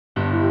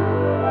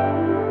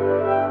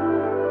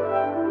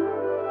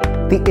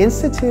The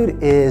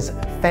Institute is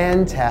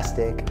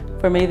fantastic.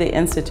 For me, the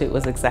Institute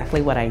was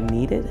exactly what I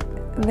needed.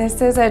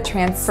 This is a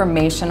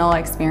transformational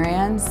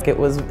experience. It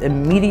was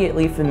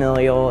immediately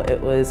familial.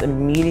 It was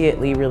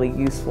immediately really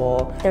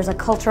useful. There's a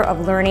culture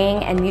of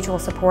learning and mutual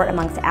support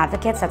amongst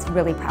advocates that's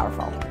really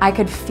powerful. I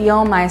could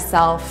feel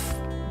myself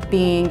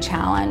being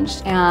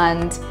challenged,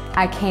 and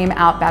I came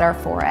out better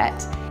for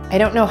it. I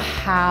don't know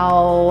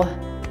how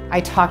I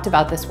talked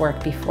about this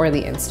work before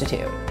the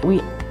Institute. We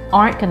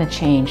aren't going to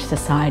change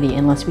society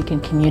unless we can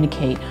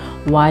communicate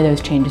why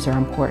those changes are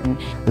important.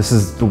 This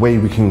is the way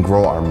we can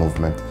grow our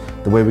movement,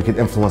 the way we can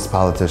influence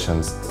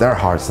politicians, their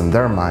hearts and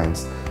their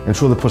minds, and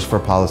truly push for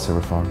policy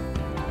reform.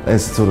 The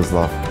Institute is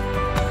love.